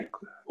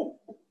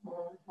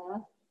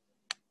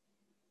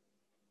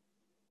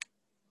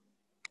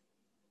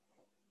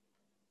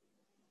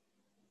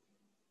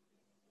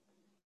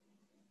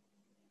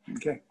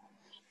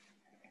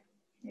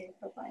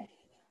Bye-bye.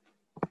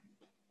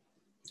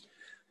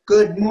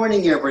 Good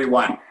morning,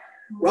 everyone.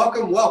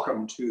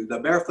 Welcome to the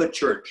Barefoot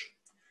Church.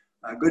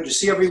 Good to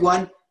see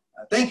everyone.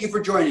 Thank you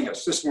for joining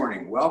us this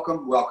morning.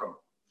 Welcome.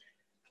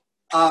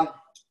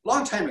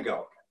 Long time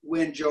ago,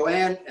 when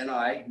Joanne and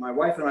I, my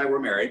wife and I were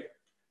married,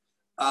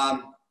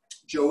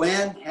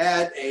 Joanne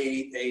had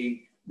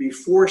a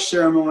before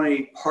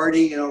ceremony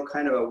party,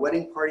 kind of a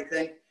wedding party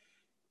thing,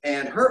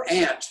 and her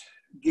aunt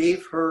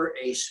gave her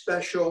a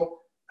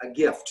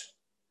gift.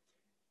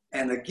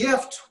 And the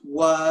gift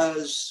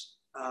was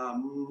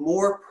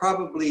more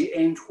probably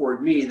aimed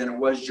toward me than it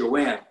was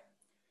Joanne,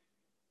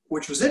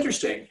 which was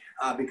interesting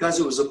because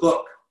it was a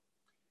book.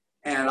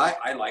 And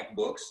I like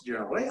books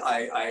generally.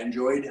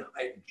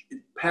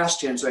 Past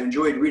tense, I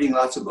enjoyed reading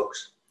lots of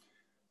books.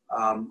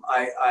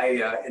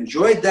 I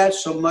enjoyed that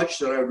so much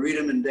that I would read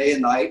them in day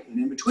and night and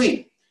in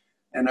between.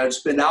 And I'd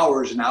spend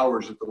hours and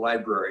hours at the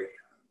library,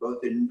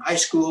 both in high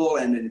school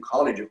and in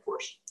college, of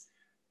course.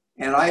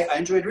 And I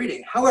enjoyed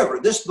reading. However,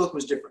 this book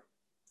was different.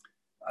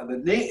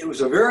 It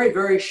was a very,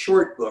 very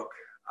short book,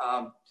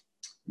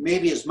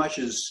 maybe as much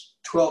as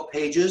 12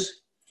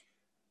 pages.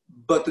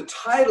 But the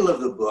title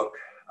of the book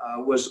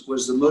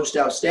was the most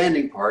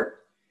outstanding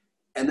part.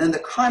 And then the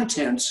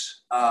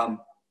contents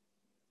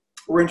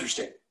were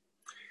interesting.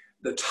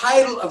 The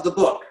title of the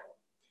book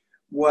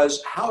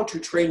was How to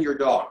Train Your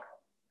Dog.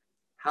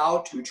 How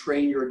to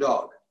Train Your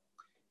Dog.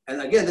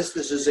 And again, this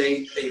is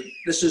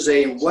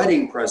a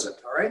wedding present,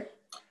 all right?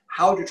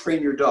 How to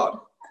Train Your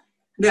Dog.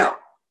 Now,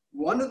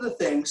 one of the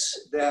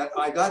things that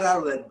I got out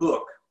of that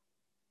book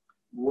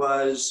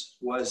was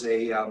I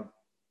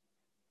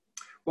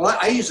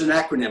used an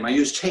acronym. I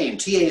used TAME,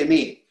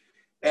 T-A-M-E.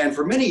 And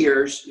for many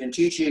years in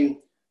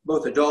teaching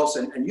both adults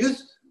and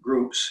youth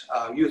groups,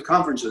 youth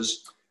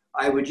conferences,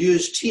 I would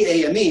use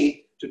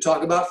TAME to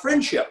talk about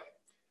friendship.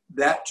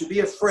 That to be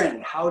a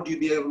friend, how do you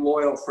be a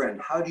loyal friend?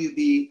 How do you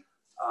be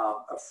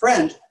a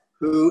friend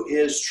who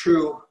is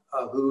true,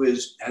 who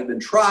has been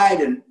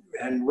tried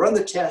and run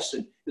the test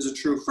and is a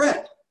true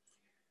friend?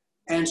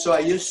 And so I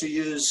used to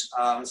use,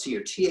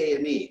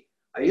 TAME.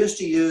 I used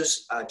to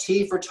use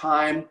T for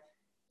time,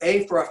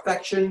 A for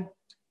affection,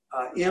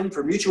 M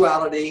for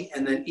mutuality,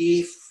 and then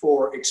E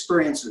for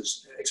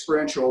experiences,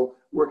 experiential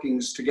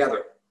workings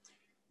together.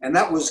 And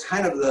that was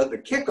kind of the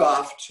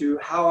kickoff to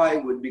how I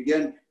would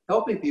begin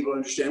helping people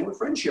understand what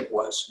friendship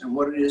was and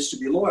what it is to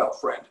be a loyal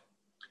friend.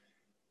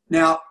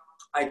 Now,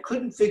 I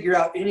couldn't figure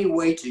out any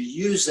way to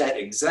use that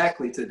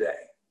exactly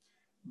today,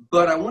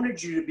 but I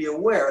wanted you to be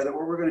aware that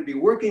what we're going to be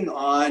working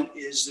on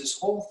is this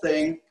whole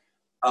thing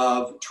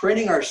of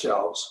training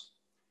ourselves,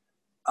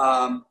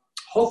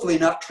 hopefully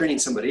not training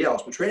somebody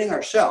else, but training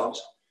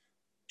ourselves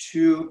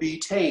to be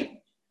tame,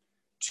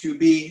 to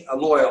be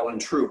loyal and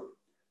true,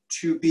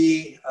 to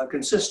be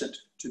consistent,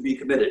 to be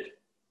committed.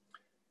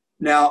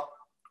 Now,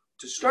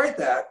 to start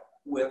that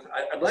with,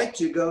 I'd like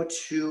to go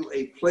to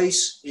a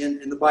place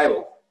in the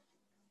Bible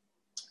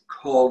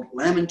called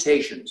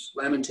Lamentations.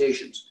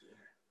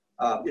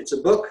 It's a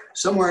book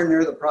somewhere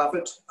near the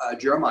prophet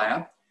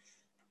Jeremiah,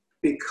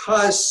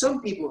 because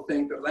some people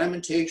think that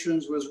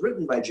Lamentations was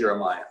written by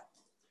Jeremiah.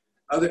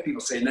 Other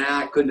people say,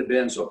 nah, it couldn't have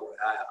been. So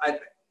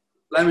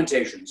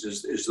Lamentations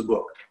is the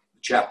book, the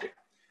chapter.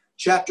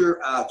 Chapter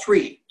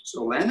 3.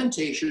 So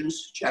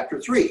Lamentations, chapter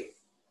 3.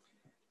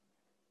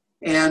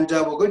 And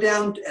we'll go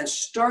down and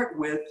start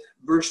with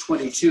verse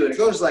 22. And it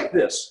goes like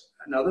this.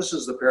 Now, this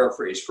is the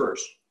paraphrase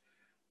first.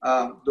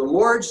 The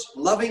Lord's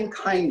loving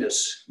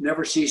kindness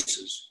never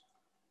ceases.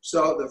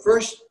 So the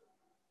first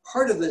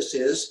part of this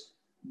is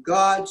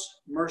God's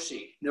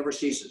mercy never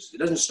ceases. It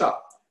doesn't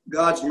stop.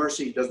 God's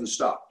mercy doesn't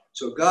stop.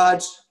 So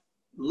God's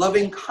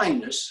loving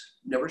kindness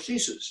never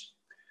ceases.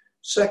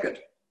 Second,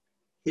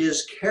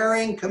 his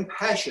caring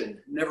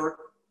compassion never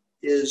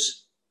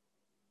ends.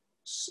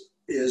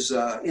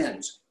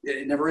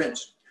 It never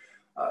ends.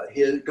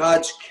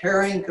 God's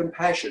caring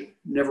compassion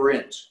never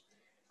ends.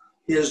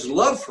 His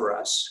love for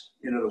us,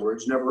 in other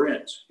words, never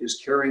ends.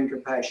 His caring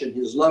compassion,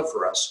 his love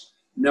for us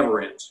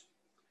never ends.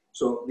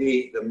 So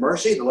the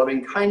mercy, the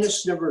loving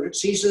kindness never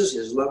ceases.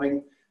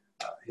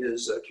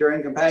 His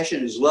caring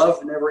compassion, his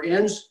love never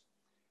ends.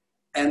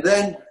 And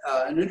then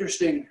an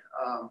interesting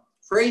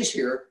phrase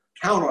here,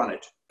 count on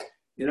it.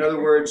 In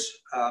other words,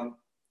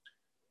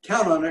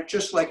 count on it,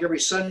 just like every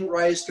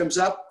sunrise comes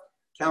up,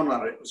 count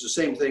on it. It's the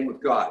same thing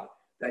with God,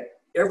 that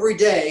every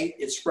day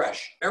it's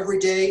fresh. Every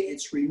day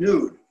it's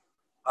renewed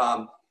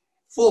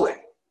fully.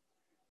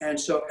 And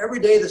so every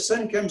day the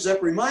sun comes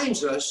up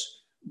reminds us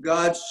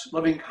God's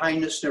loving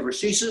kindness never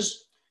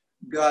ceases.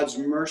 God's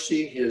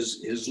mercy,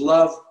 his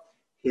love,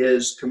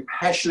 his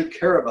compassionate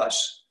care of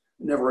us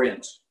never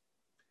ends.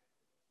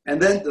 And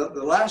then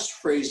the last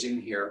phrasing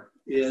here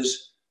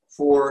is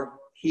for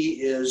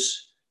he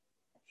is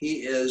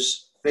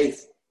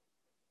faithful.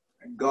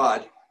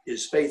 God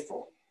is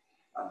faithful.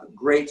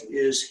 Great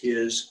is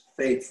his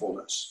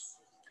faithfulness.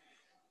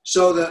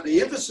 So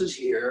the emphasis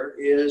here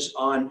is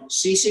on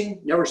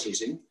ceasing, never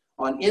ceasing,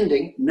 on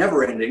ending,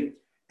 never ending,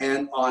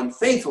 and on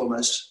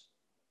faithfulness.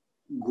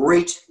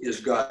 Great is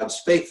God's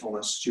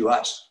faithfulness to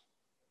us.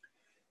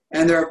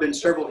 And there have been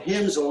several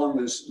hymns along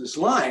this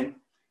line,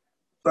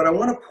 but I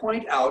want to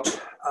point out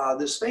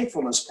this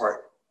faithfulness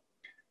part.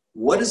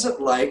 What is it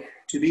like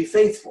to be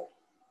faithful?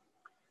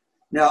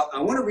 Now, I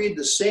want to read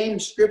the same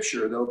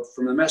scripture, though,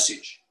 from the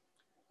Message.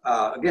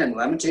 Again,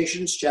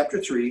 Lamentations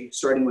chapter 3,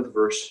 starting with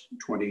verse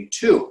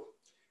 22.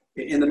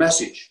 In the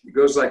Message, it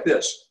goes like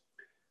this.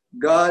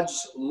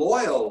 God's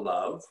loyal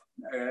love,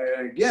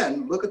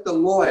 again, look at the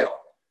loyal.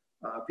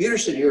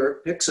 Peterson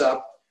here picks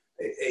up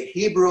a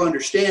Hebrew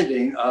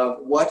understanding of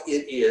what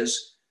it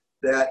is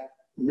that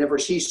never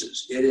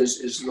ceases. It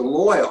is the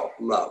loyal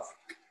love.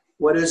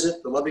 What is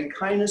it? The loving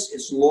kindness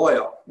is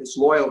loyal. It's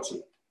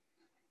loyalty.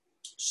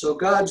 So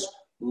God's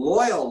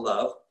loyal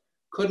love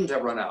couldn't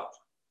have run out.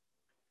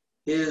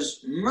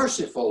 His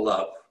merciful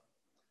love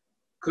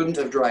couldn't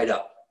have dried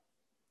up.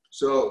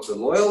 So the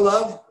loyal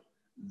love,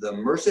 the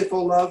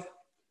merciful love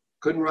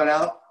couldn't run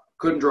out,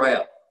 couldn't dry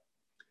up.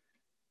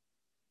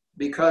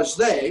 Because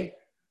they,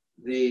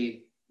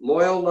 the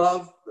loyal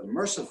love, the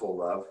merciful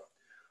love,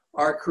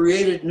 are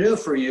created new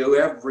for you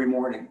every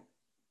morning.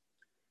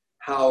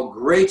 How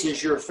great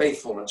is your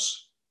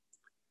faithfulness.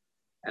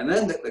 And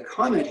then the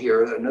comment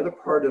here, another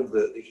part of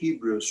the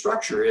Hebrew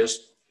structure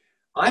is,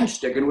 I'm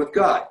sticking with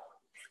God.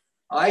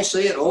 I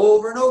say it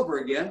over and over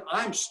again,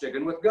 I'm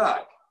sticking with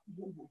God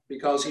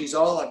because he's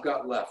all I've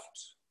got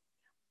left.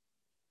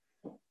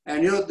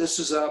 And this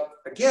is,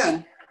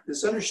 again,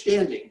 this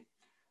understanding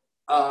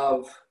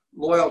of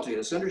loyalty,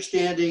 this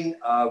understanding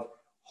of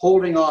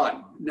holding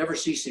on, never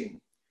ceasing,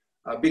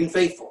 being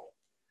faithful.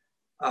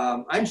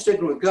 I'm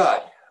sticking with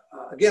God.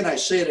 Again, I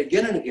say it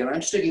again and again,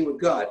 I'm sticking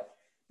with God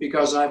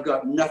because I've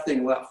got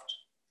nothing left.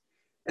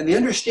 And the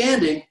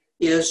understanding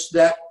is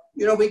that,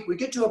 we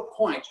get to a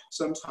point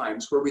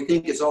sometimes where we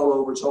think it's all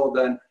over, it's all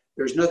done,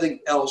 there's nothing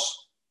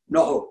else,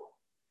 no hope.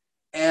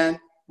 And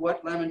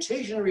what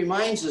Lamentation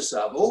reminds us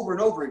of over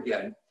and over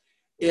again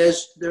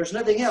is there's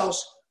nothing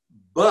else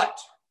but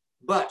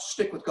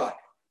stick with God.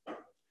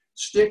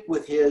 Stick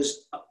with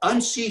his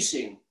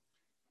unceasing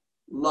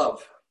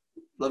love,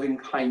 loving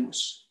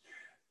kindness.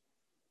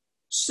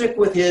 Stick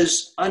with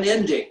his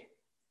unending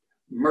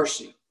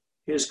mercy,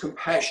 his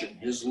compassion,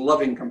 his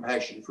loving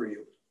compassion for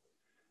you.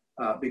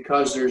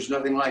 Because there's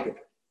nothing like it.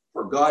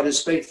 For God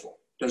is faithful.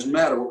 Doesn't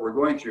matter what we're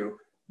going through,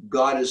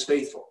 God is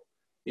faithful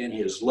in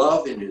his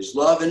love, in his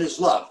love, in his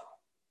love.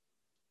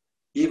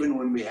 Even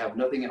when we have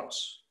nothing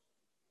else,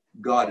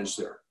 God is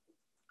there.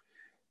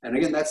 And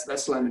again,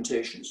 that's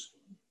Lamentations.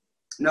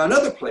 Now,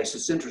 another place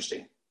that's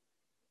interesting,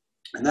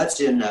 and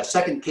that's in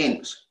 2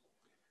 Kings.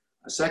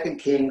 2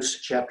 Kings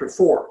chapter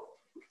 4.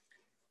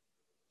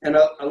 And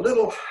a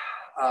little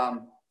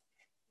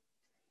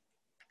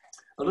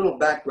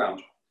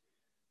background.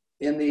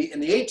 In the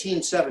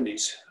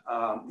 1870s,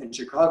 in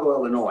Chicago,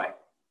 Illinois,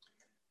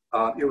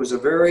 it was a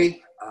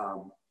very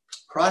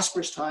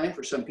prosperous time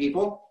for some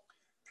people.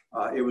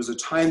 It was a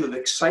time of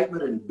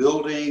excitement and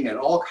building and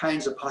all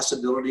kinds of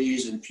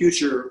possibilities, and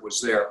future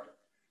was there.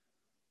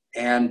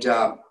 And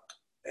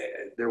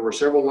there were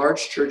several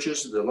large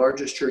churches. The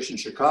largest church in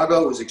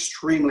Chicago was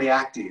extremely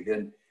active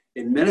in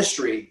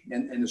ministry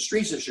in the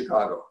streets of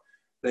Chicago.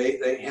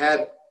 They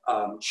had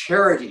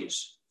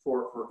charities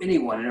for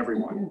anyone and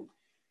everyone.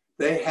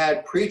 They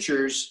had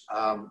preachers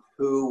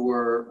who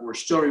were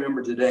still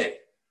remembered today.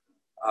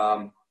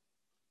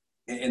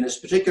 In this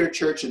particular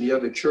church and the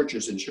other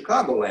churches in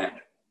Chicagoland.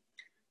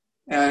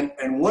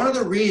 And one of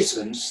the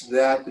reasons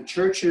that the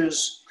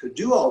churches could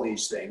do all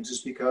these things is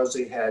because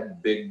they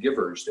had big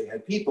givers. They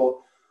had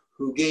people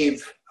who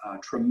gave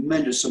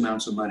tremendous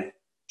amounts of money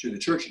to the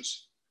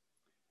churches,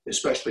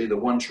 especially the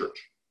one church.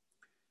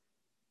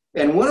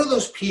 And one of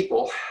those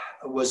people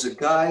was a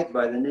guy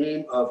by the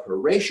name of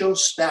Horatio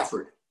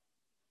Spafford.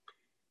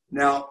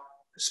 Now,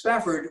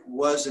 Spafford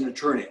was an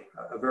attorney,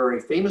 a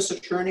very famous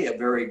attorney, a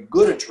very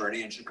good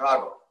attorney in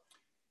Chicago.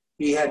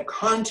 He had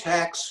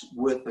contacts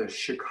with the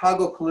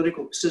Chicago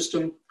political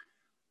system,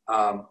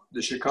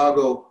 the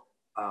Chicago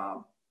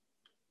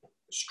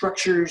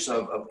structures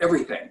of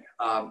everything,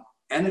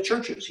 and the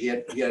churches. He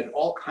had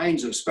all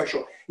kinds of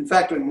special. In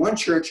fact, in one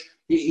church,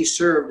 he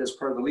served as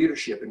part of the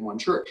leadership in one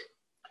church.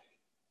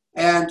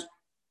 And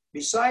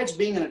besides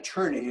being an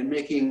attorney and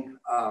making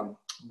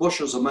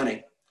bushels of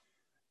money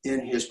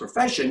in his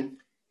profession,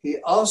 he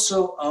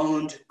also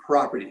owned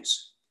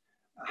properties,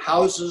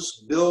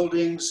 houses,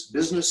 buildings,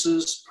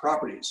 businesses,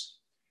 properties.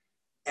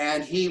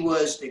 And he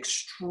was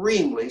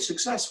extremely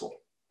successful.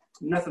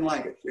 Nothing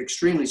like it,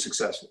 extremely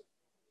successful.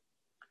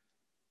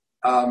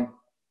 Now,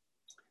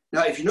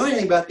 if you know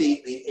anything about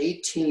the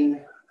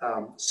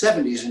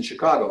 1870s in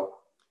Chicago,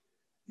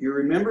 you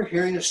remember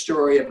hearing a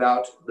story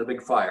about the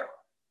big fire,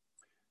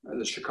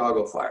 the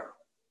Chicago fire.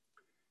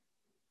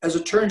 As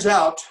it turns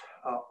out,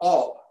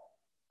 all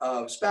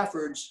of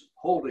Spafford's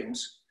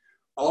holdings,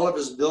 all of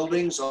his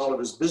buildings, all of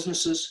his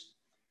businesses,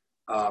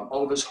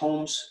 all of his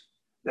homes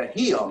that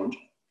he owned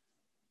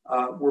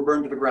were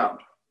burned to the ground.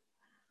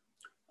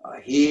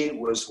 He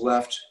was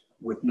left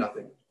with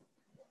nothing.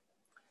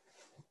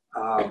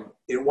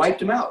 It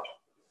wiped him out.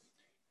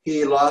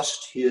 He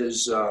lost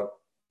his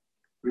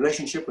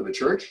relationship with the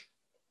church.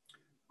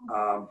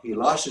 He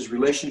lost his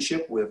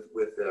relationship with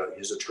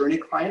his attorney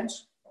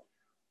clients.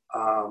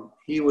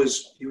 He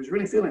was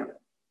really feeling it.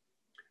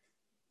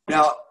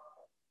 Now,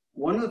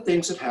 one of the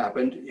things that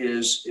happened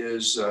is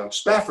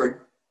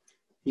Spafford,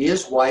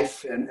 his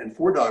wife and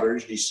 4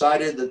 daughters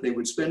decided that they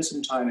would spend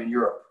some time in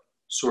Europe,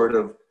 sort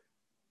of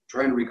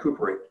trying to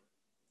recuperate.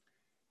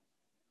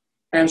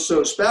 And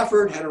so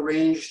Spafford had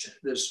arranged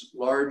this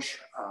large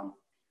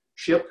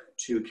ship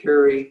to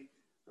carry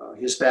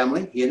his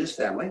family, he and his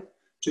family,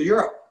 to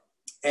Europe.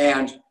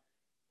 And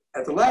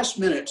at the last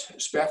minute,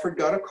 Spafford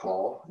got a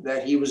call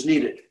that he was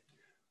needed.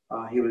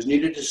 He was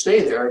needed to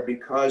stay there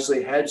because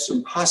they had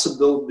some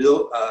possible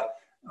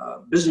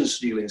business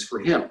dealings for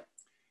him.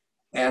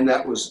 And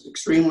that was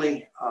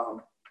extremely,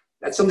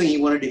 that's something he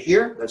wanted to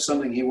hear. That's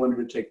something he wanted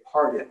to take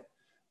part in,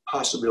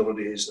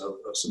 possibilities of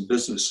some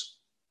business.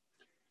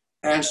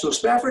 And so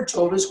Spafford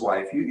told his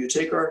wife, you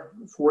take our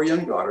 4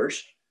 young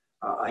daughters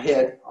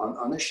ahead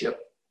on the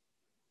ship.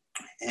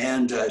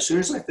 And as soon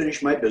as I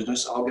finish my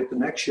business, I'll get the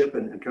next ship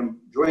and come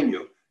join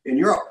you in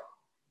Europe.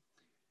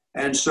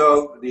 And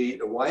so the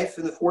wife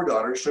and the 4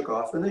 daughters took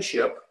off in the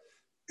ship,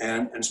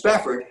 and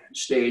Spafford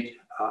stayed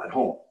at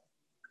home.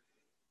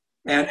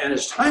 And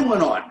as time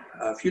went on,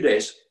 a few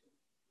days,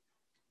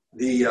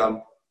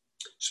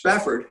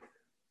 Spafford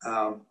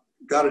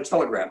got a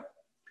telegram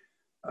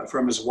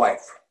from his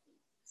wife.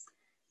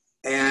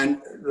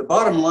 And the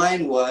bottom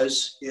line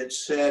was, it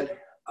said,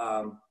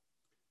 all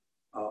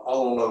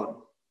alone.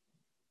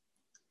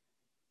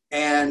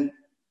 And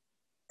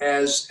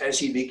as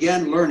he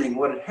began learning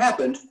what had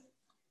happened,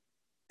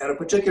 at a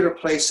particular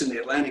place in the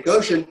Atlantic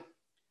Ocean,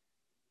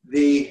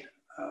 the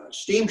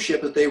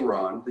steamship that they were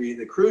on,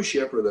 the cruise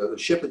ship or the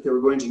ship that they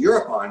were going to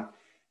Europe on,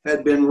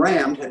 had been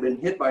rammed, had been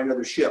hit by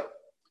another ship.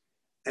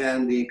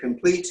 And the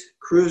complete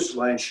cruise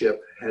line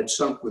ship had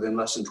sunk within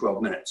less than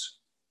 12 minutes.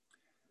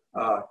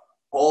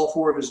 All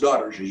 4 of his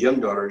daughters, his young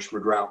daughters, were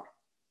drowned.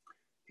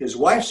 His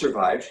wife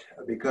survived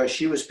because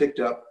she was picked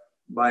up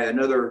by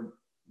another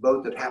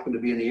boat that happened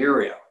to be in the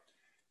area.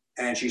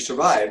 And she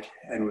survived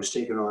and was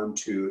taken on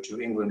to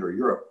England or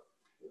Europe.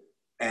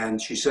 And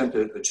she sent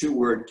the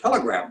 2-word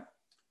telegram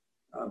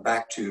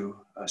back to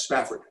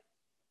Spafford.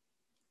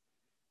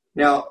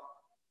 Now,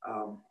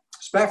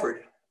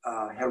 Spafford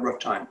had a rough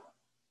time.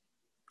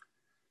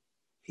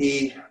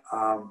 He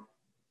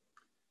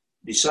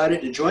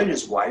decided to join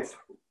his wife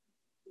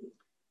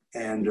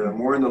and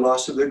mourn the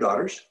loss of their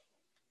daughters.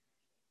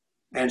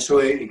 And so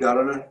he got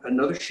on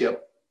another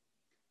ship.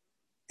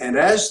 And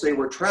as they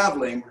were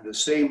traveling the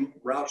same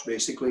route,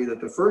 basically,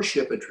 that the first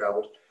ship had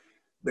traveled,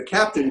 the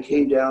captain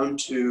came down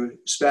to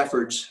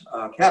Spafford's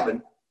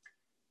cabin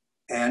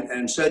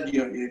and said,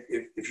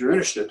 if you're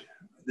interested,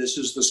 this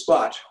is the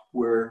spot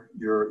where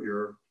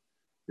your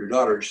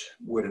daughters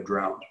would have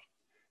drowned.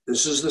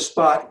 This is the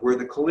spot where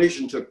the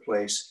collision took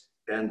place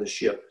and the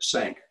ship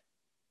sank.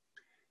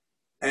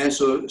 And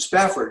so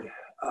Spafford,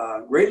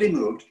 greatly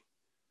moved,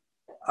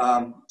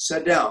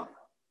 sat down.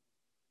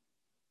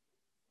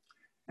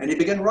 And he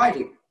began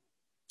writing.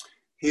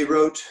 He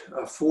wrote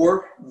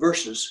 4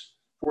 verses,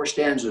 4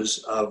 stanzas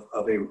of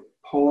a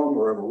poem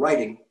or of a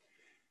writing.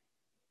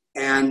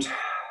 And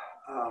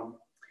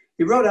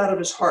he wrote out of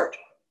his heart.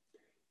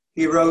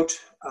 He wrote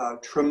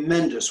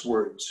tremendous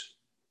words.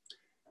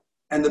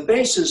 And the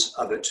basis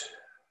of it,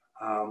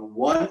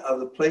 one of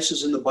the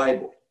places in the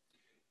Bible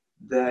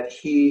that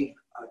he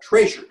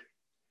treasured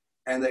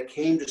and that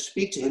came to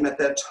speak to him at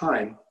that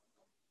time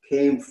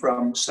came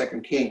from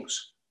 2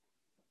 Kings.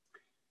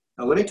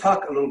 Now, let me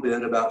talk a little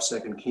bit about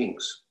 2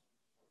 Kings.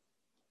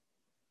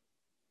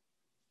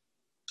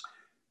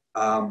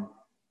 2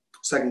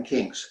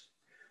 Kings,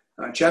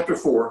 chapter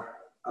 4,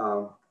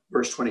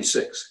 verse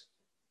 26.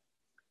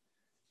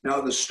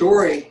 Now, the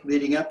story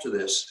leading up to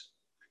this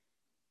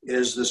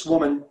is this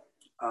woman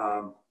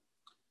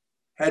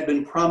had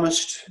been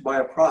promised by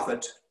a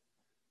prophet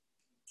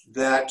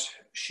that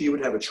she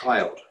would have a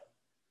child.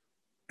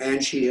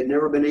 And she had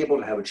never been able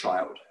to have a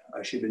child.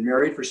 She'd been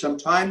married for some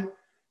time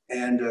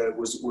and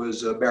was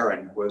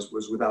barren,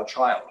 was without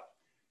child.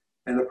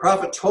 And the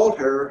prophet told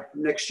her,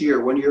 next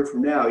year, 1 year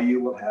from now, you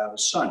will have a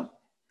son.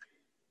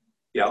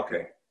 Yeah,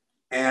 okay.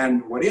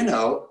 And what do you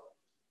know?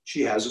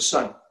 She has a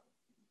son.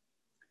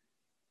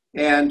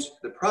 And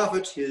the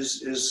prophet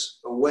is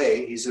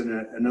away. He's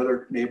in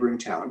another neighboring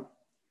town.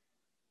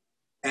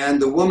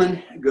 And the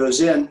woman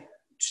goes in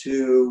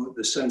to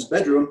the son's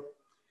bedroom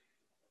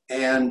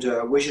and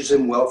wishes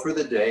him well for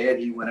the day. And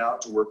he went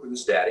out to work with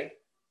his daddy.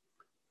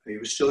 He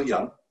was still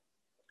young.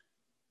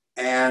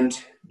 And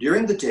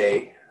during the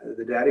day,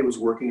 the daddy was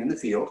working in the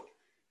field.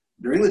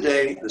 During the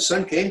day, the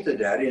son came to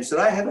daddy and said,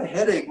 I have a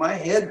headache. My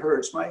head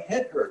hurts. My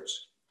head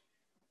hurts.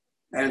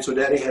 And so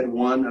daddy had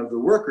one of the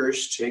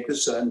workers take the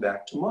son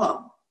back to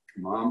mom.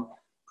 Mom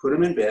put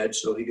him in bed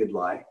so he could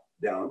lie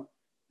down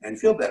and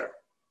feel better.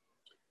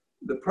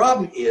 The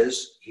problem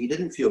is he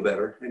didn't feel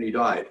better and he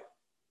died.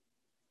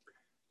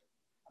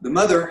 The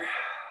mother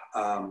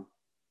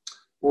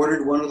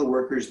ordered one of the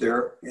workers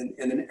there in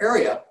an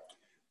area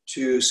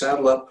to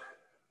saddle up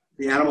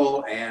the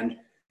animal, and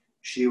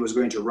she was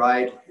going to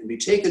ride and be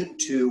taken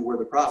to where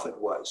the prophet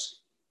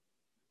was.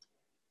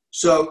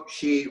 So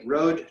she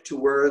rode to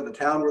the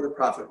town where the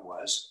prophet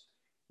was,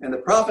 and the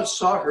prophet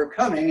saw her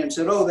coming and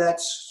said, "Oh,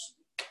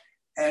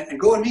 and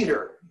go and meet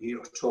her," he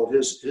told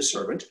his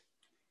servant.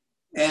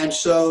 And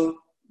so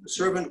the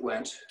servant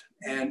went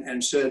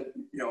and said,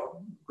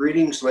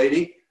 "Greetings,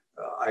 lady.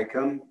 I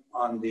come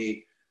on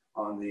the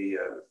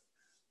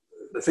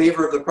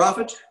favor of the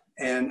prophet,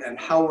 and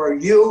how are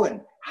you,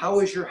 and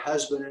how is your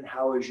husband, and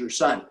how is your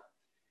son?"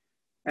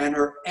 And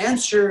her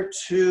answer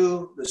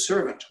to the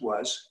servant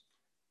was,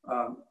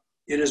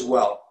 "It is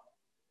well.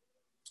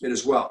 It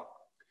is well."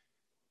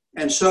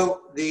 And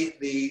so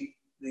the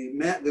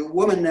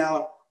woman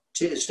now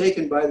is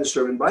taken by the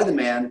servant, by the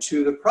man,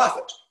 to the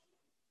prophet.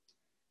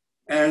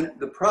 And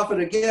the prophet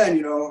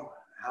again,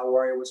 "How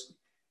are you?"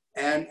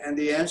 And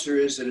the answer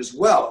is, "It is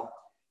well."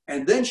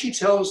 And then she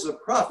tells the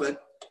prophet,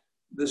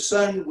 "The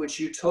son which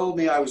you told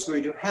me I was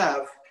going to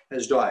have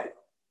has died."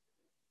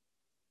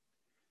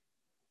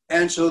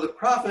 And so the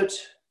prophet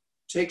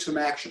takes some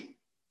action.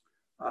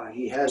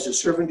 He has his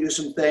servant do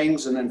some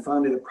things, and then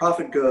finally the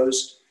prophet goes,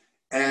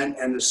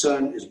 and the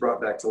son is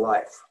brought back to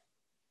life.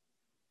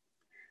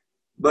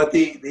 But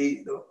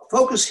the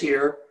focus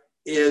here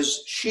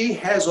is she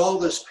has all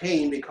this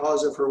pain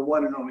because of her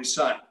one and only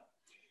son.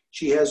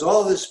 She has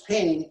all this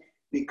pain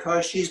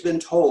because she's been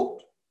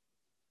told,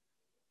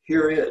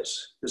 here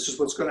this is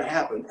what's going to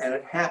happen, and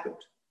it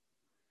happened.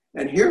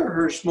 And here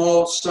her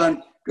small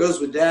son goes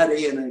with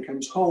daddy and then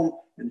comes home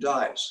and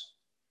dies.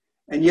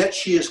 And yet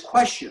she is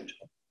questioned,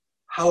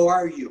 "How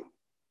are you?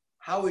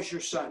 How is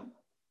your son?"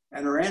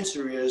 And her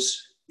answer is,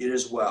 "It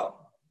is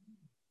well."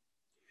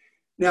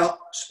 Now,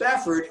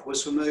 Spafford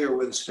was familiar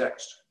with this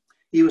text.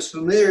 He was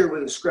familiar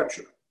with the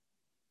scripture.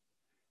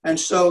 And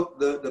so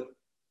the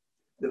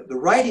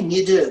writing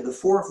he did, the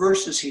 4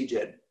 verses he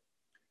did,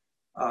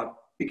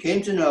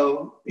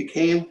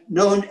 became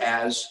known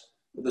as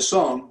the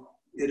song,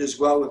 "It is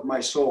well with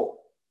my soul."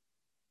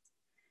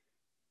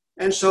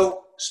 And so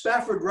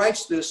Spafford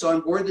writes this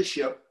on board the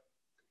ship.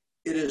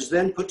 It is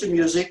then put to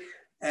music,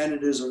 and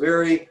it is a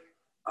very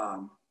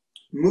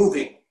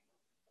moving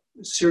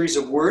series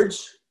of words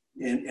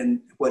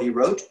in what he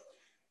wrote.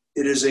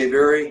 It is a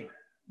very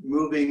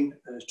moving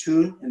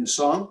tune in the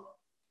song.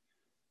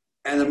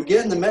 And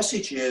again, the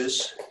message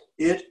is,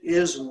 "It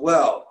is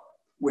well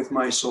with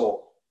my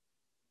soul."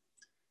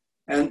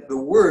 And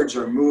the words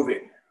are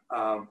moving.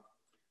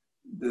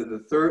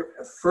 The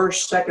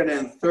first, second,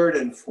 and third,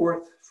 and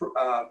fourth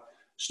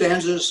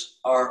stanzas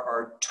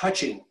are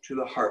touching to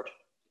the heart.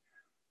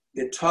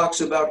 It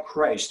talks about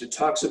Christ. It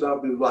talks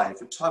about new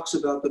life. It talks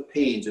about the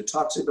pains. It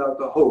talks about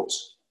the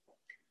hopes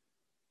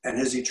and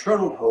his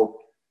eternal hope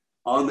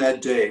on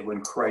that day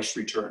when Christ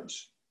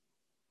returns.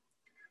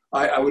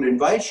 I would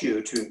invite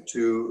you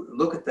to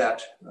look at that,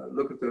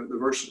 look at the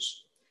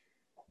verses.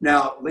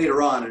 Now,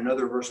 later on,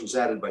 another verse was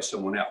added by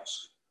someone else.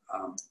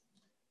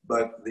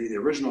 But the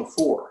original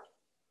 4,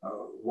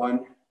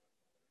 1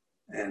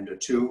 and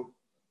 2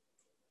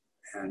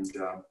 and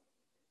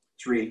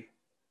 3,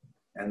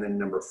 and then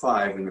number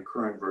 5 in the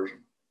current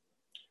version.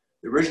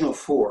 The original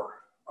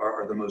 4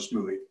 are the most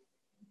moving.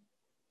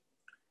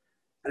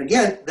 And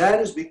again,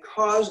 that is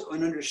because of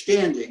an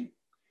understanding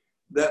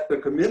that the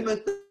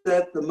commitment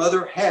that the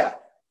mother had,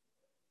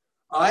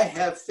 "I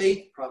have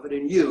faith, prophet,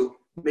 in you,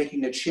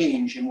 making a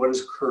change in what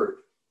has occurred.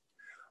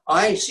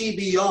 I see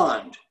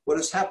beyond what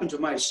has happened to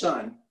my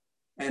son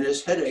and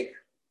his headache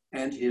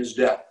and his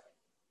death.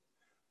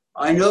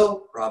 I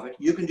know, prophet,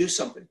 you can do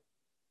something.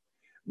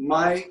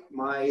 My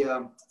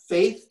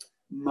faith,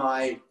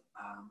 my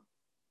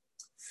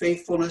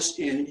faithfulness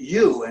in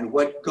you and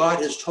what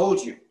God has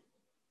told you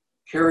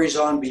carries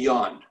on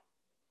beyond.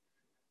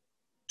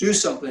 Do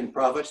something,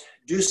 prophet,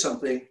 do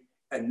something,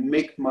 and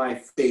make my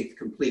faith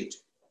complete.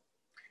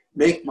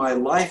 Make my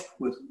life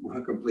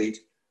complete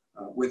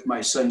with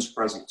my son's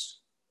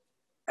presence."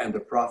 And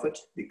the prophet,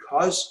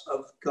 because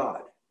of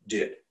God,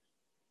 did.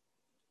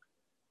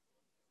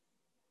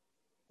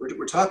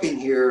 We're talking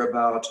here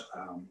about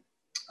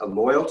a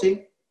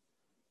loyalty,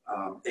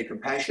 a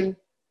compassion,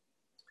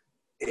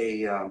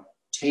 a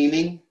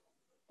taming,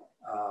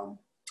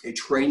 a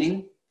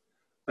training,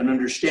 an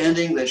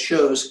understanding that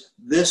shows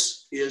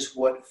this is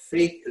what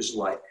faith is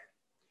like.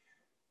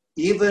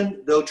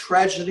 Even though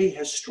tragedy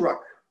has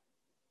struck,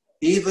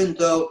 even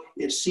though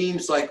it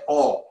seems like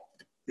all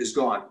is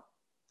gone,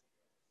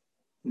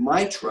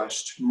 my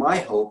trust, my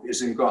hope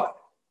is in God.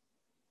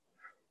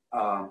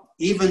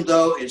 Even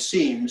though it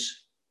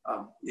seems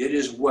it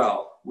is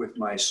well with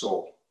my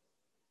soul.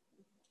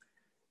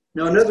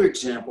 Now, another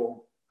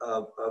example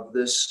of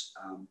this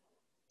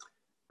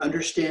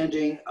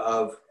understanding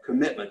of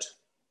commitment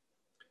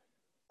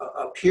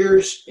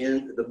appears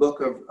in the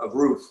book of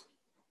Ruth.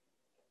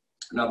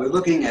 Now, we're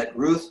looking at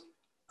Ruth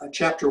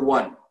chapter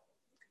 1.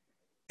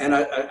 And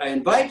I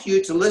invite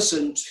you to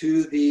listen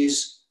to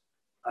these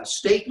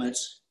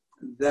statements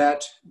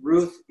that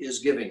Ruth is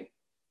giving.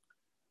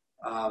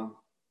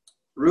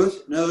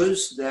 Ruth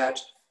knows that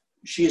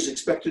she is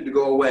expected to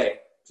go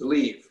away, to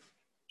leave.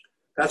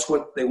 That's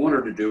what they want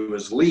her to do,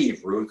 is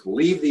leave, Ruth.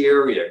 Leave the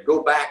area.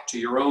 Go back to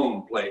your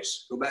own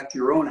place. Go back to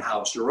your own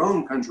house, your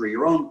own country,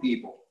 your own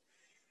people.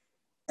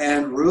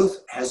 And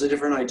Ruth has a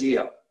different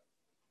idea.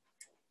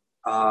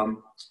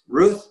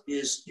 Ruth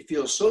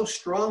feels so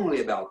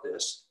strongly about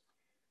this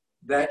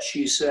that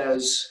she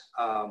says,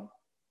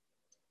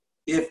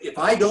 if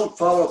I don't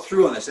follow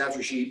through on this,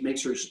 after she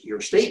makes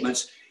her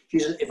statements, she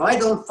says, if I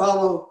don't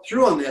follow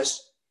through on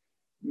this,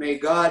 may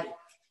God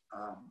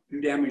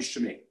do damage to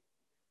me.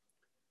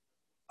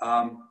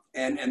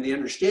 And the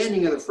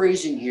understanding of the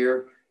phrasing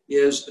here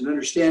is an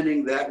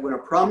understanding that when a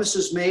promise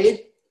is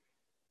made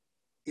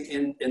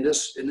in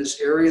this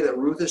area that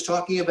Ruth is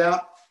talking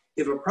about,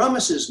 if a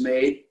promise is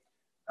made,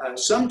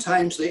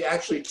 sometimes they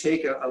actually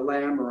take a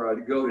lamb or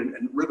a goat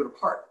and rip it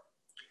apart.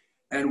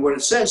 And what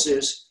it says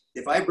is,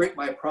 if I break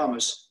my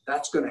promise,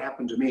 that's going to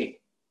happen to me.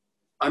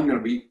 I'm going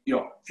to be,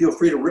 feel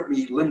free to rip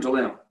me limb to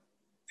limb.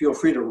 Feel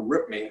free to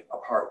rip me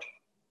apart.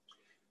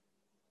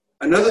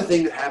 Another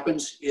thing that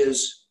happens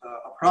is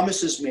a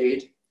promise is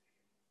made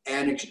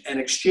and an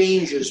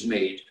exchange is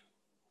made.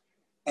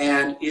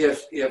 And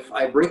if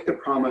I break the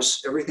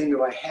promise, everything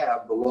that I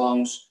have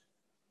belongs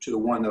to the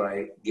one that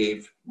I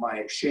gave my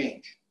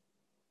exchange.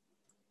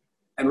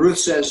 And Ruth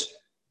says,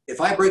 if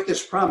I break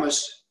this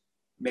promise,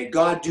 may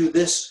God do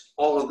this,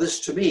 all of this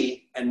to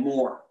me and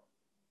more,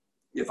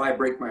 if I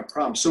break my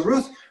promise. So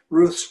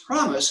Ruth's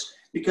promise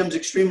becomes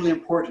extremely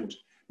important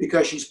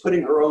because she's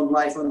putting her own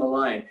life on the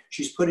line.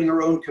 She's putting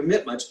her own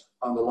commitment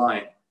on the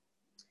line.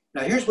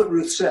 Now, here's what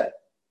Ruth said.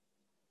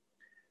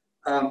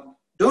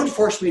 Don't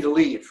force me to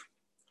leave.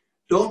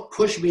 Don't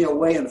push me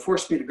away and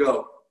force me to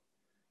go,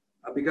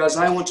 because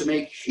I want to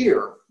make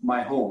here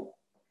my home.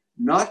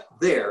 Not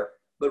there,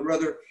 but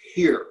rather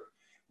here.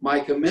 My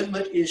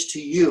commitment is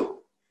to you.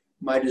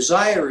 My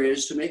desire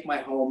is to make my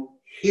home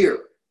here.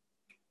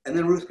 And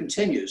then Ruth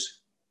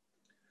continues,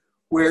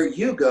 where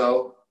you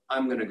go,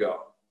 I'm going to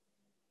go.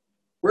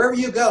 Wherever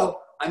you go,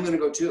 I'm going to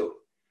go too.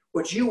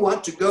 What you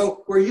want to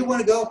go, where you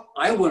want to go,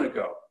 I want to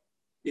go.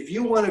 If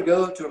you want to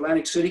go to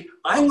Atlantic City,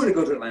 I want to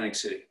go to Atlantic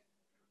City.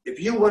 If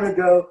you want to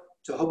go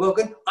to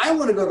Hoboken, I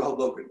want to go to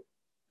Hoboken.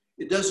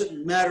 It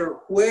doesn't matter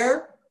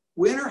where,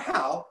 when, or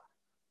how,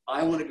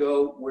 I want to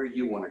go where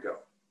you want to go.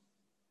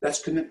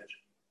 That's commitment.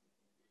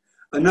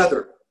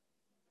 Another,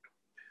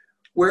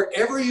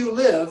 wherever you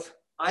live,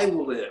 I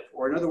will live.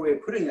 Or another way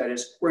of putting that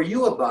is, where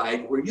you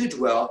abide, where you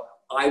dwell,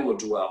 I will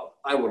dwell,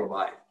 I will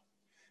abide.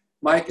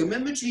 My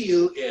commitment to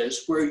you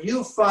is where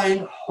you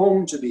find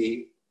home to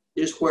be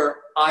is where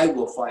I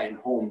will find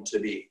home to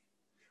be.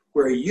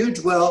 Where you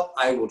dwell,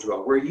 I will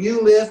dwell. Where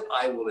you live,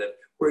 I will live.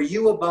 Where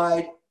you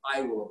abide,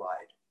 I will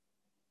abide.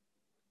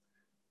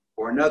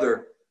 Or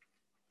another,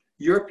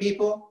 your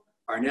people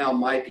are now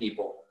my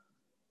people.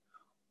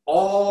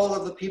 All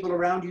of the people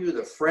around you,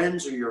 the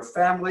friends or your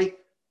family,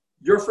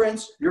 your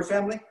friends, your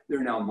family,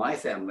 they're now my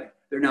family.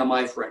 They're now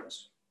my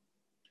friends.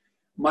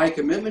 My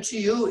commitment to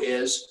you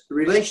is the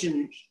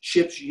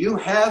relationships you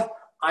have,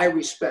 I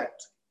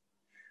respect.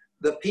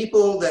 The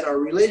people that are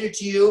related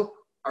to you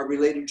are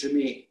related to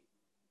me.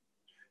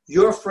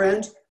 Your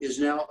friend is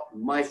now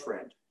my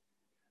friend.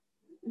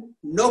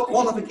 No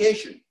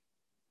qualification.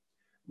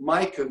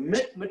 My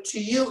commitment to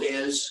you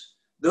is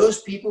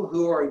those people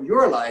who are in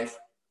your life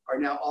are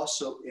now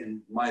also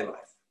in my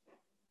life.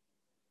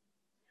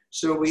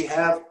 So we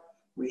have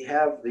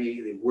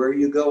the where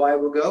you go, I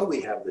will go.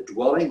 We have the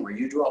dwelling, where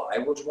you dwell, I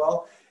will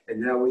dwell. And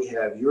now we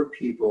have your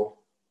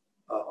people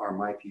are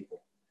my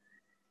people.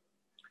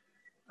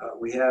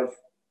 We have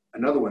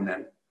another one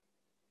then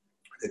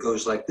that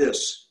goes like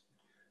this.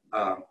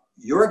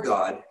 Your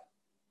God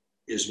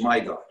is my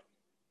God.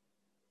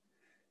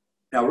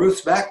 Now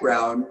Ruth's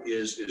background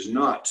is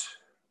not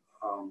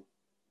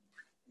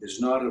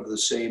of the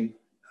same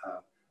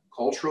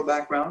cultural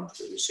background,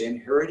 the same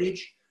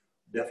heritage,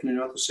 definitely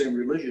not the same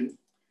religion.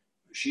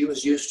 She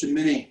was used to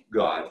many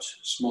gods,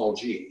 small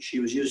g. She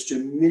was used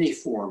to many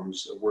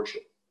forms of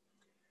worship.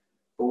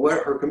 But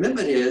what her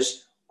commitment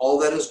is, all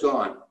that is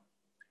gone.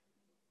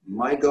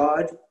 My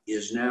God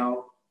is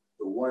now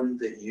the one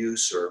that you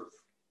serve.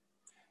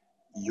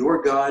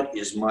 Your God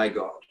is my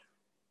God.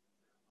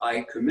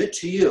 I commit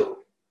to you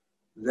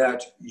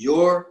that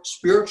your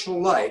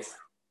spiritual life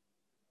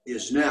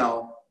is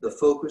now the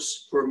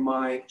focus for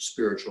my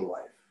spiritual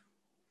life.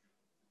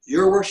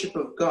 Your worship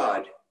of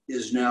God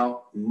is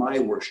now my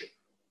worship.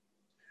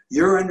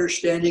 Your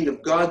understanding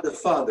of God the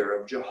Father,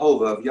 of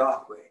Jehovah, of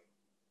Yahweh,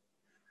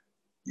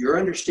 your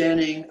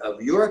understanding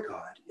of your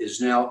God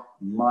is now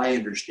my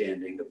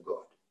understanding of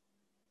God.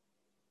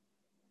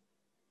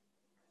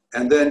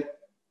 And then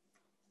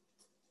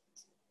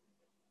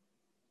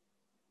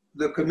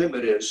the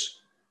commitment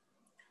is,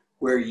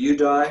 where you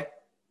die,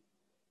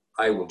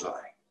 I will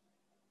die.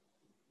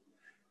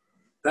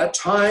 That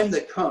time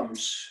that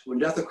comes when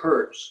death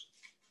occurs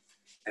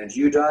and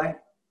you die,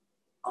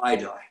 I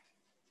die.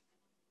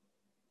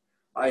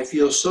 I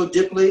feel so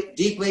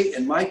deeply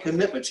in my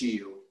commitment to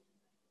you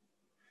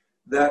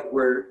that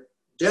where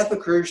death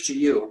occurs to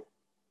you,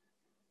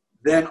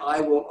 then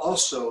I will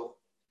also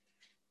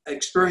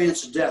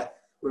experience death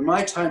when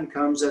my time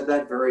comes at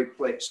that very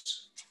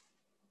place.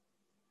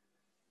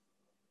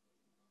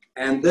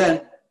 And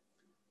then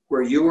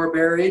where you are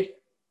buried,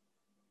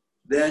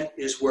 then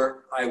is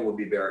where I will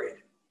be buried.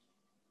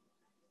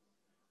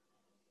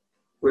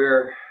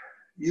 Where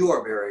you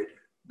are buried,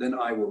 then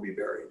I will be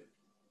buried.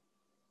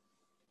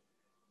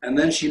 And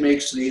then she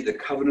makes the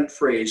covenant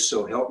phrase,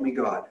 so help me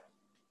God.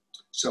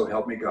 So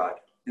help me God.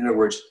 In other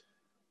words,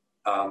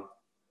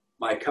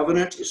 my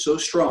covenant is so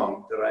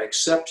strong that I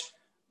accept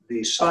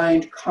the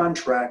signed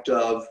contract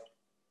of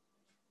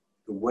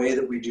the way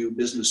that we do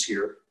business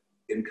here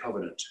in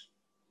covenant.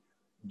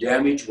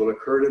 Damage will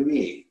occur to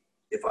me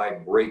if I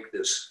break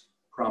this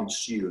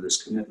promise to you,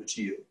 this commitment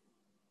to you.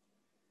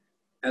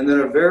 And then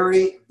a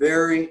very,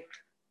 very,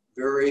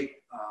 very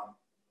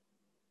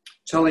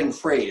telling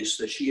phrase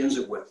that she ends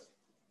it with.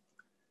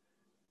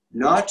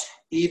 Not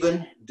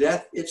even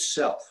death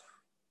itself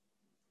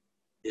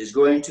is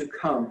going to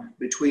come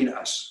between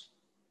us.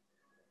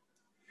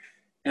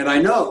 And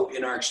I know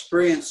in our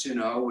experience,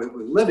 with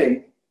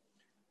living,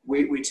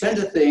 we tend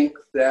to think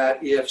that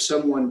if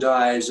someone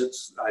dies,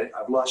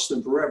 I've lost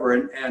them forever.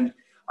 And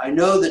I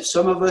know that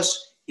some of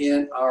us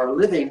in our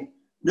living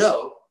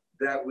know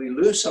that we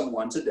lose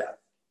someone to death.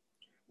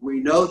 We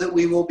know that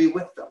we will be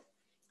with them,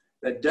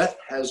 that death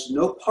has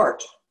no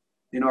part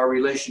in our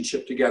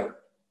relationship together,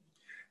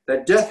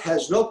 that death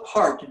has no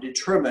part to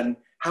determine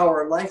how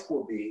our life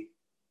will be,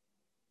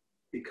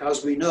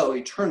 because we know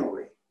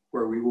eternally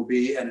where we will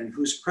be and in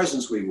whose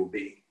presence we will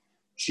be,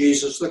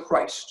 Jesus the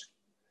Christ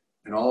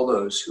and all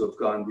those who have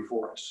gone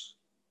before us.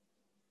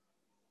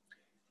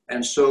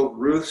 And so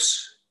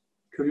Ruth's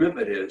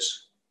commitment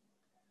is,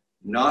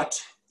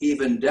 not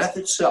even death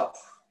itself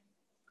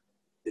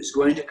is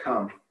going to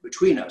come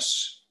between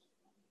us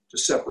to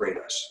separate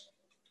us.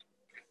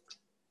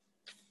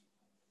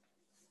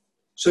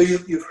 So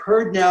you've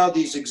heard now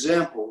these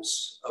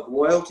examples of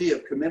loyalty,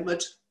 of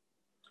commitment,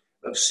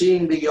 of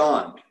seeing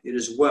beyond it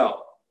as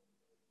well,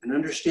 and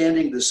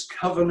understanding this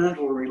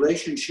covenantal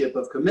relationship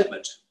of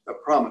commitment,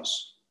 of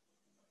promise.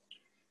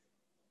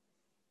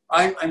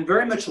 I'm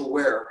very much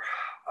aware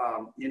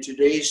in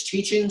today's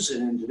teachings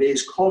and in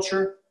today's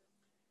culture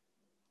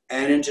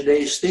and in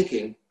today's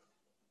thinking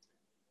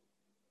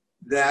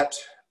that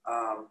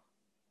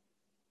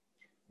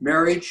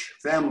marriage,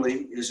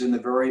 family is in the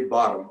very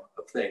bottom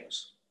of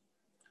things.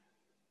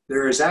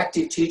 There is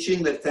active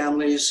teaching that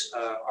families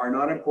are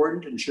not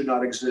important and should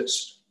not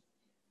exist.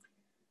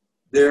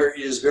 There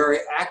is very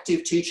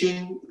active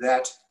teaching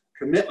that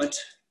commitment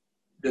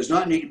does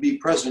not need to be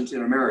present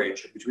in a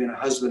marriage between a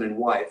husband and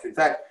wife. In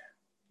fact,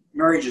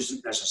 marriage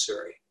isn't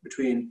necessary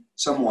between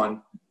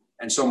someone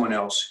and someone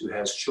else who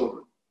has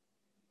children.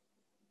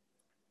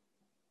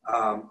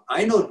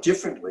 I know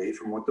differently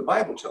from what the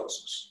Bible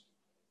tells us.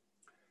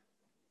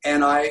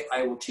 And I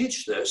will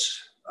teach this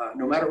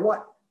no matter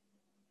what.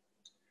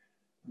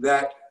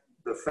 That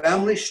the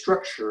family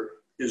structure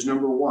is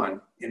number one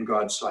in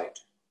God's sight.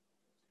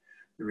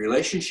 The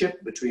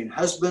relationship between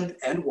husband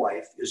and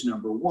wife is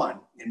number one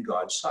in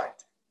God's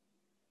sight.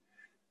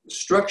 The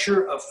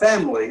structure of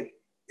family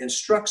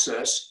instructs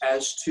us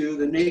as to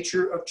the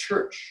nature of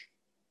church,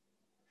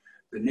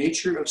 the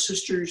nature of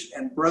sisters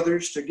and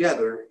brothers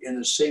together in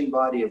the same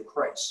body of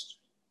Christ,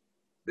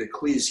 the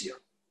ecclesia.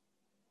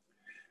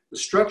 The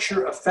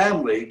structure of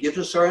family gives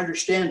us our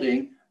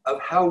understanding of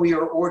how we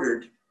are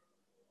ordered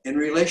in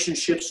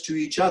relationships to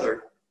each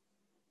other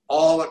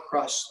all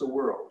across the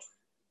world.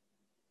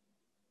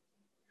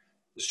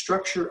 The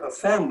structure of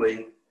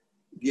family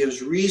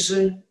gives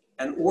reason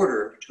and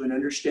order to an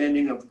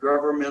understanding of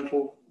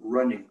governmental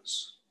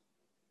runnings.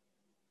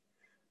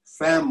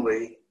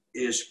 Family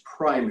is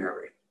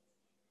primary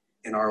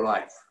in our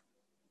life.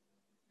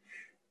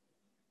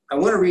 I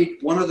want to read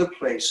one other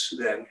place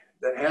then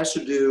that has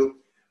to do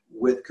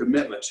with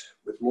commitment,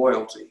 with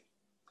loyalty,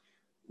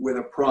 with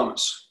a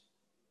promise.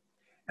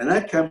 And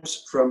that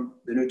comes from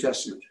the New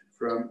Testament,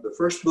 from the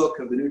first book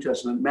of the New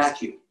Testament,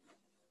 Matthew.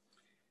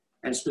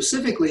 And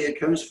specifically, it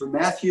comes from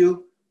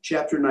Matthew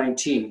chapter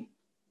 19.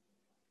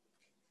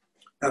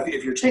 Now,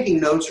 if you're taking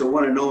notes or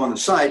want to know on the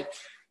side,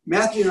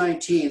 Matthew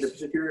 19, the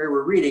particular area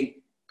we're reading,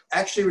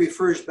 actually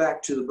refers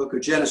back to the book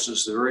of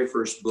Genesis, the very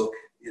first book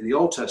in the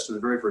Old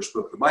Testament, the very first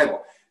book of the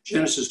Bible.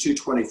 Genesis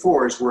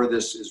 2:24 is where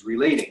this is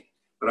relating.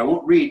 But I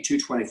won't read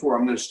 2:24.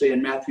 I'm going to stay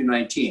in Matthew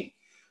 19,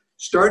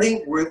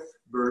 starting with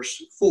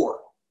verse 4.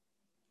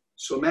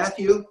 So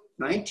Matthew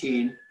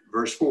 19,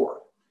 verse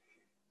 4.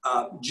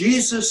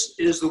 Jesus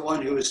is the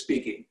one who is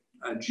speaking.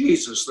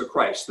 Jesus, the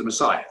Christ, the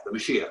Messiah, the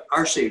Mashiach,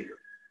 our Savior.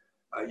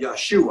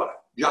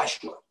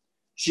 Joshua.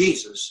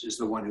 Jesus is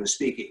the one who is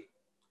speaking.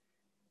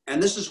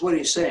 And this is what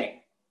he's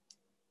saying.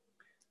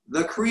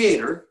 The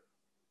Creator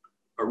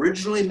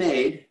originally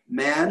made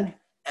man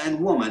and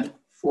woman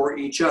for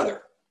each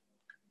other,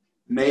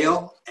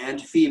 male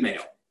and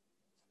female.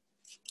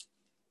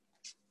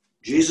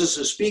 Jesus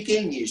is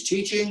speaking, he's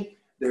teaching.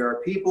 There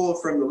are people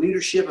from the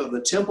leadership of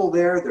the temple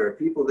there. There are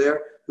people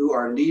there who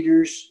are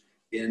leaders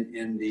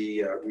in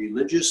the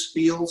religious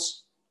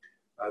fields.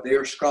 They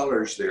are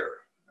scholars there.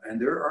 And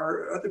there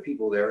are other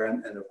people there,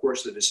 and of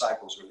course the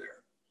disciples are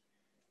there.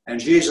 And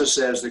Jesus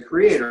says the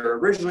Creator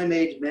originally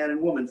made man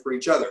and woman for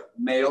each other,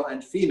 male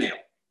and female.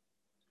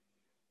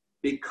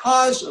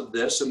 Because of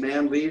this, a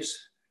man leaves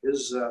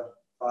his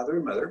father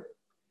and mother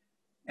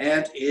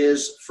and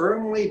is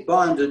firmly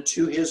bonded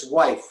to his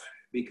wife,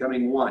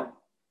 becoming one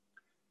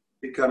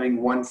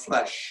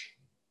flesh.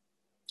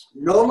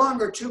 No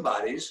longer two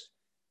bodies,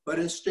 but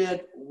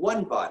instead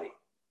one body.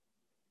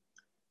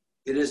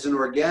 It is an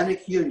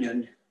organic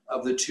union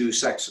of the two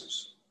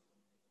sexes,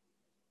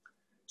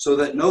 so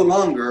that no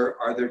longer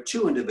are there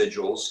two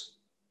individuals,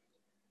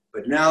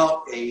 but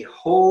now a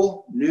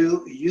whole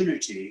new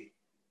unity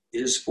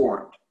is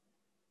formed.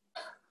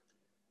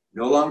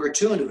 No longer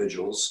two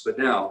individuals, but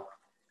now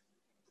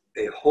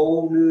a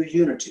whole new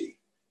unity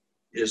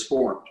is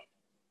formed.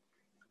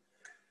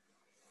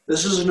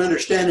 This is an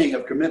understanding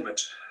of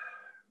commitment.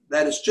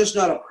 That it's just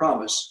not a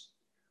promise,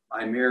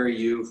 I marry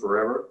you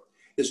forever.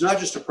 It's not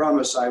just a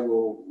promise, I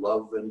will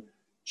love and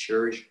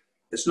cherish.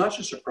 It's not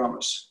just a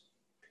promise.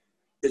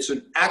 It's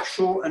an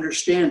actual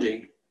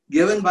understanding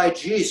given by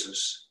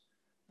Jesus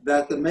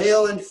that the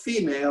male and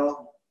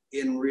female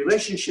in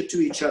relationship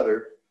to each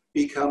other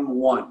become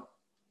one.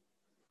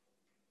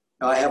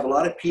 Now, I have a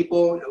lot of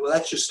people, well,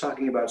 that's just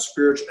talking about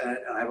spiritual, and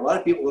I have a lot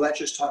of people, well, that's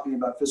just talking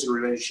about physical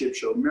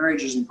relationships, so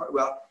marriage isn't,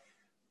 well,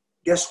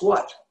 guess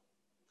what?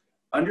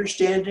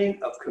 Understanding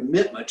of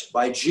commitment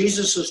by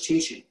Jesus'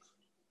 teaching,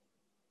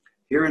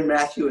 here in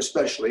Matthew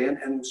especially,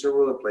 and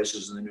several other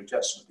places in the New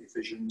Testament,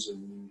 Ephesians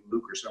and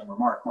Luke or somewhere,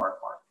 Mark.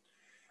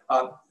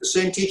 The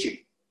same teaching,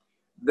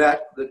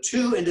 that the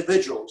two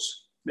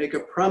individuals make a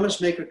promise,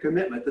 make a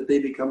commitment that they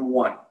become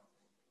one.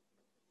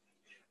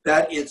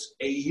 That it's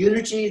a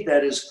unity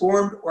that is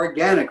formed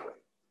organically.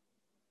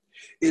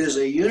 It is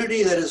a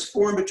unity that is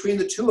formed between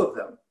the two of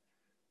them.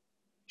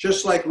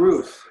 Just like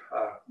Ruth,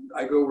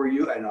 I go where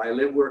you, and I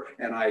live where,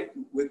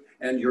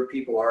 and your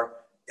people are,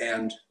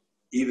 and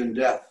even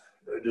death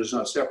does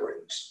not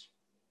separate us.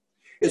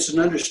 It's an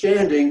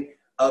understanding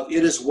of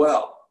it is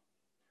well.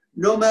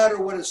 No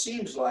matter what it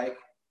seems like,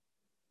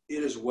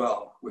 it is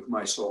well with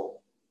my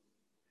soul.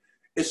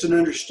 It's an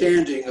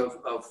understanding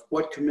of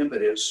what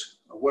commitment is,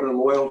 what a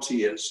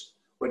loyalty is,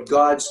 what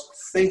God's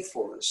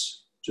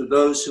faithfulness to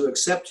those who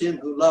accept him,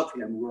 who love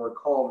him, who are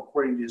called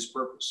according to his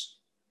purpose.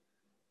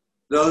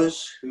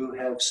 Those who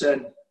have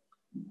said,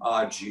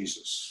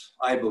 Jesus,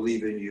 I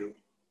believe in you.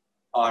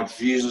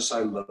 Jesus, I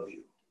love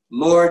you.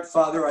 Lord,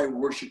 Father, I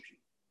worship you.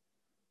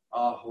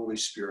 Holy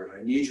Spirit,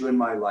 I need you in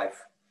my life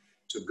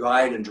to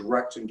guide and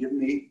direct and give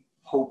me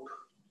hope,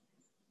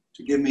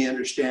 to give me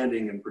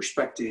understanding and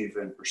perspective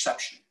and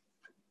perception.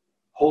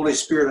 Holy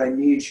Spirit, I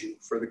need you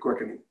for the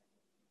quickening.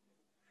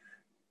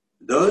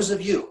 Those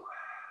of you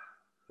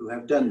who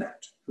have done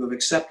that, who have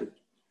accepted,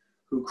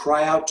 who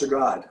cry out to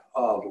God,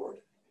 Lord,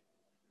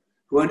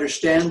 who have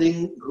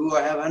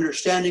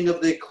understanding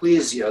of the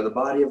ecclesia, the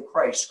body of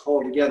Christ,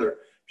 called together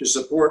to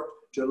support,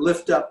 to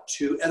lift up,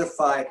 to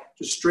edify,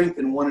 to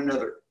strengthen one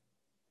another.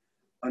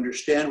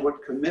 Understand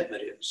what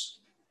commitment is.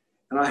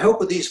 And I hope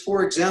with these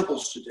 4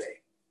 examples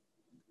today,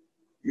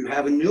 you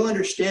have a new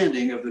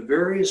understanding of the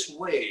various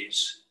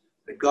ways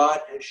that God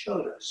has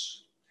showed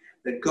us,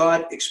 that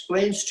God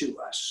explains to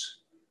us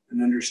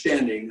an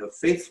understanding of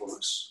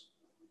faithfulness,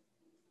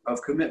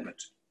 of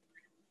commitment,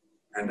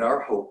 and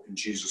our hope in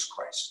Jesus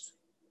Christ.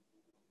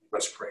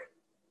 Let's pray.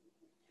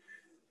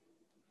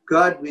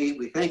 God,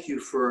 we thank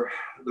you for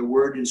the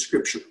word in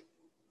Scripture.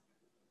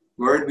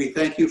 Lord, we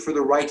thank you for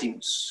the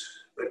writings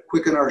that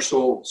quicken our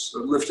souls,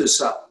 that lift us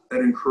up,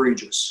 that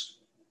encourage us.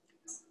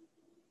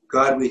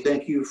 God, we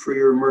thank you for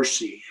your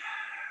mercy,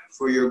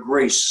 for your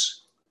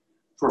grace,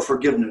 for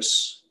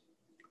forgiveness.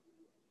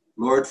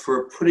 Lord,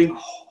 for putting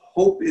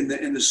hope in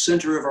the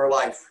center of our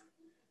life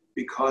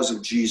because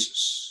of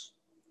Jesus.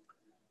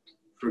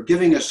 For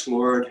giving us,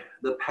 Lord,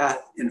 the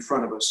path in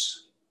front of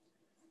us,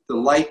 the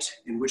light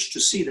in which to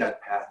see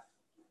that path,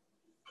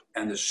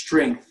 and the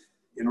strength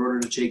in order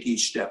to take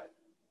each step.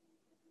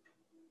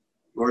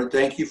 Lord,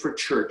 thank you for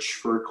church,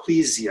 for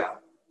ecclesia,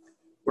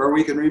 where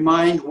we can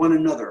remind one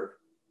another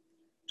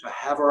to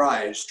have our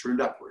eyes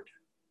turned upward,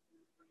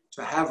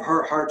 to have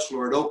our hearts,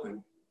 Lord,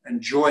 open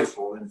and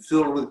joyful and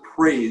filled with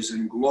praise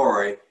and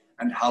glory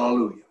and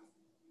hallelujah.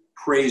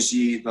 Praise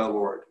ye the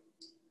Lord.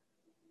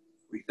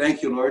 We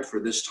thank you, Lord, for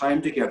this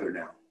time together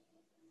now.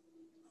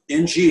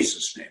 In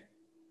Jesus' name,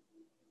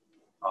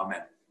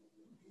 amen.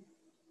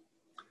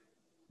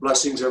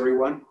 Blessings,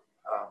 everyone.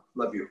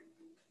 Love you.